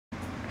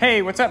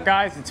Hey, what's up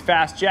guys? It's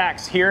Fast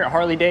Jax here at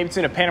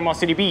Harley-Davidson at Panama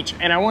City Beach,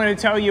 and I wanted to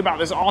tell you about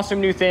this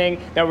awesome new thing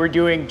that we're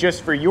doing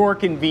just for your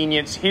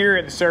convenience here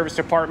at the service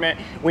department.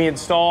 We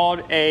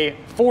installed a,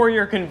 for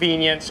your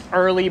convenience,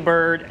 early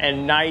bird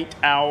and night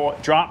owl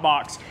drop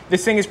box.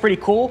 This thing is pretty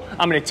cool.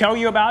 I'm gonna tell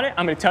you about it,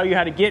 I'm gonna tell you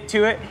how to get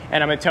to it,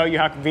 and I'm gonna tell you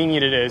how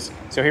convenient it is.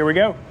 So here we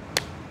go.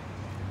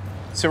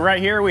 So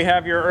right here we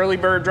have your early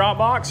bird drop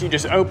box. You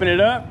just open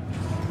it up.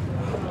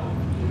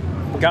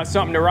 Got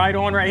something to write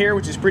on right here,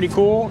 which is pretty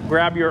cool.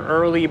 Grab your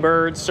early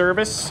bird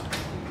service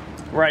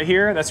right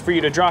here. That's for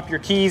you to drop your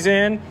keys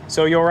in.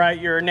 So you'll write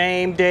your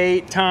name,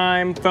 date,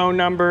 time, phone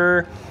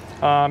number.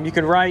 You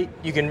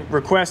can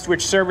request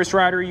which service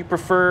rider you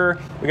prefer.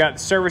 We got the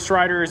service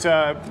riders'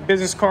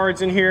 business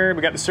cards in here.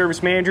 We got the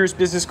service manager's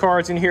business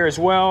cards in here as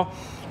well.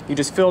 You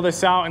just fill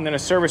this out and then a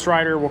service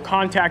rider will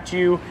contact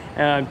you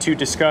to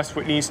discuss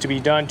what needs to be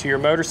done to your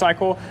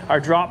motorcycle. Our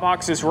drop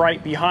box is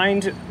right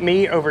behind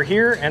me over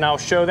here, and I'll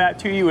show that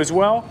to you as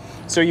well.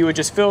 So you would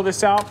just fill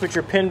this out, put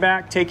your pin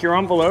back, take your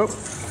envelope,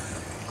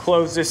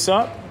 close this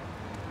up.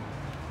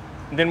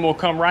 Then we'll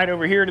come right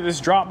over here to this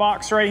drop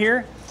box right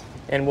here,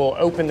 and we'll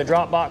open the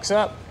drop box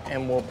up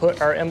and we'll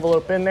put our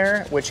envelope in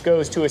there, which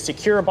goes to a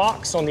secure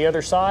box on the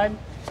other side.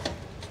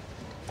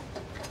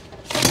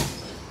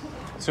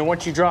 So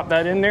once you drop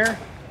that in there,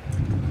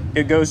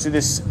 it goes to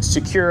this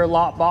secure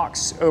lock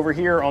box over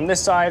here on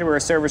this side where a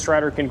service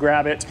rider can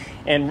grab it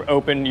and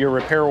open your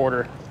repair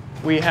order.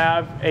 We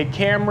have a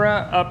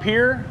camera up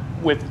here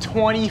with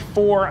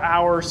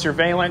 24-hour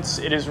surveillance.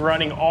 It is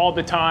running all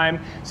the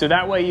time, so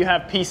that way you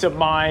have peace of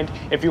mind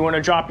if you want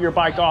to drop your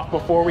bike off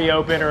before we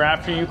open or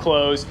after you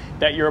close,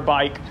 that your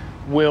bike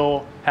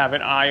will have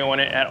an eye on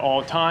it at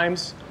all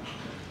times.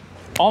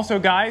 Also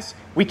guys,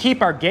 we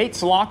keep our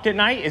gates locked at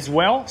night as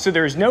well, so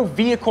there's no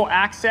vehicle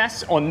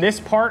access on this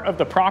part of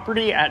the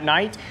property at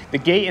night. The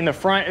gate in the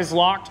front is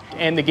locked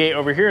and the gate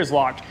over here is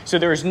locked, so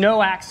there is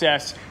no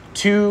access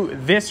to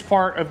this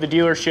part of the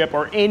dealership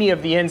or any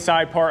of the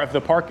inside part of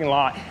the parking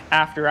lot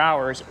after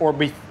hours or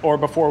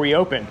before we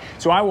open.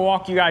 So I will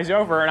walk you guys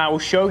over and I will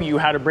show you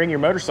how to bring your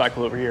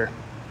motorcycle over here.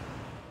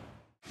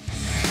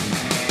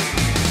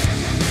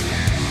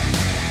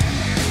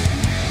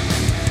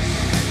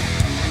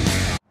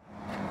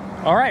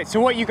 All right, so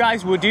what you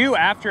guys will do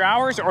after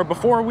hours or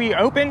before we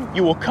open,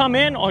 you will come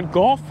in on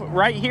Gulf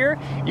right here.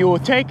 You will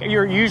take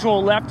your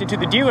usual left into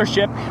the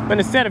dealership, but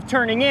instead of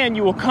turning in,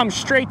 you will come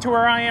straight to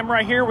where I am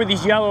right here where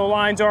these yellow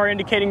lines are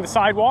indicating the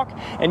sidewalk,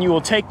 and you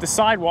will take the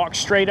sidewalk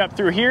straight up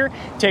through here,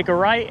 take a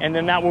right, and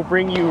then that will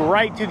bring you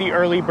right to the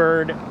early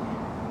bird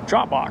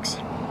drop box.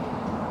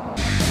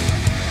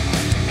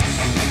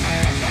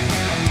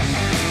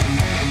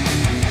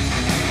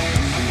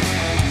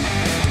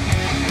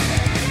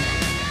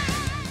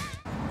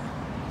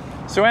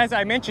 So as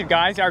I mentioned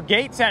guys, our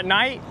gates at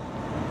night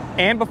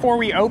and before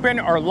we open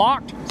are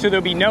locked, so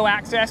there'll be no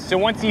access. So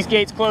once these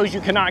gates close, you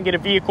cannot get a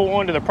vehicle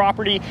onto the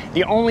property.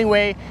 The only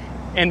way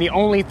and the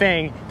only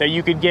thing that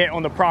you could get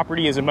on the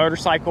property is a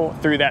motorcycle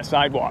through that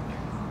sidewalk.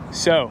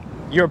 So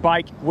your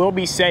bike will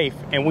be safe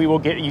and we will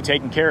get you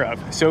taken care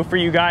of. So for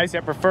you guys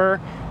that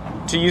prefer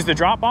to use the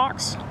drop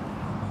box,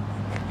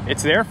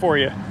 it's there for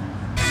you.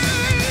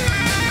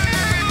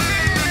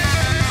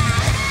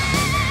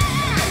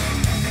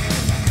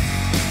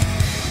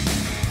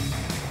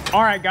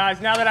 All right guys,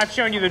 now that I've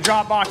shown you the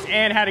drop box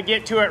and how to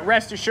get to it,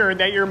 rest assured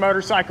that your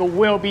motorcycle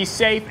will be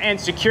safe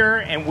and secure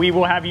and we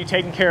will have you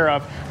taken care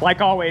of. Like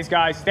always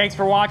guys, thanks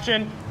for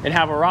watching and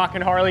have a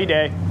rockin' Harley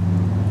day.